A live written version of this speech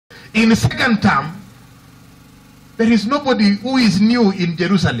in second term, there is nobody who is new in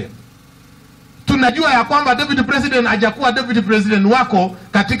Jerusalem. Tunajua ya kwamba deputy president hajakuwa deputy president wako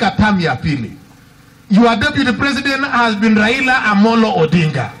katika term ya pili. Your deputy president has been Raila Amolo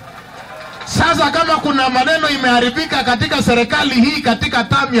Odinga. Sasa kama kuna maneno imeharibika katika serikali hii katika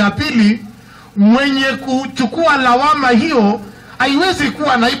term ya pili, mwenye kuchukua lawama hiyo haiwezi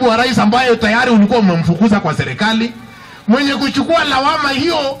kuwa naibu wa rais ambaye tayari ulikuwa umemfukuza kwa serikali. Mwenye kuchukua lawama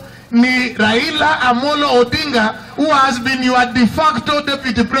hiyo ni Raila Amolo Odinga, who has been your de facto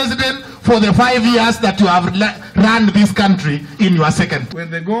deputy president for the 5 years that you have run this country in your second. When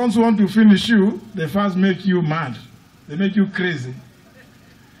the goons want to finish you, they first make you mad. They make you crazy.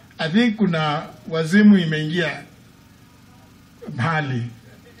 I think kuna wazimu imeingia mahali.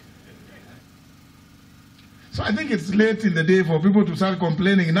 So I think it's late in the day for people to start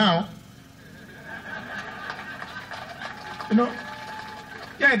complaining now. You know,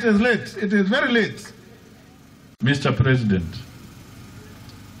 yeah, it is late. It is very late. Mr. President,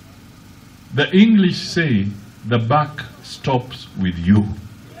 the English say the buck stops with you.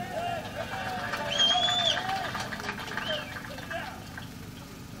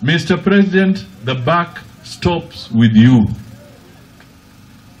 Mr. President, the buck stops with you.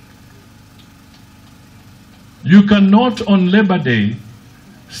 You cannot on Labor Day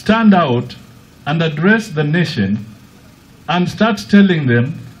stand out and address the nation and start telling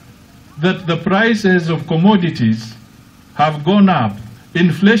them that the prices of commodities have gone up,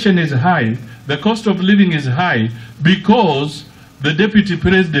 inflation is high, the cost of living is high because the deputy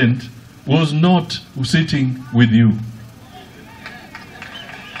president was not sitting with you.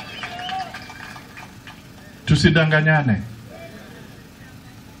 Tusidanganyane.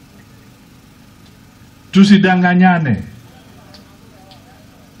 Tusidanganyane.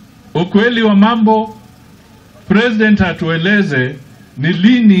 Ukweli wa mambo, President atueleze ni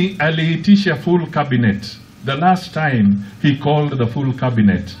lini aliitisha full cabinet. The last time he called the full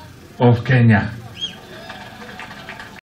cabinet of Kenya.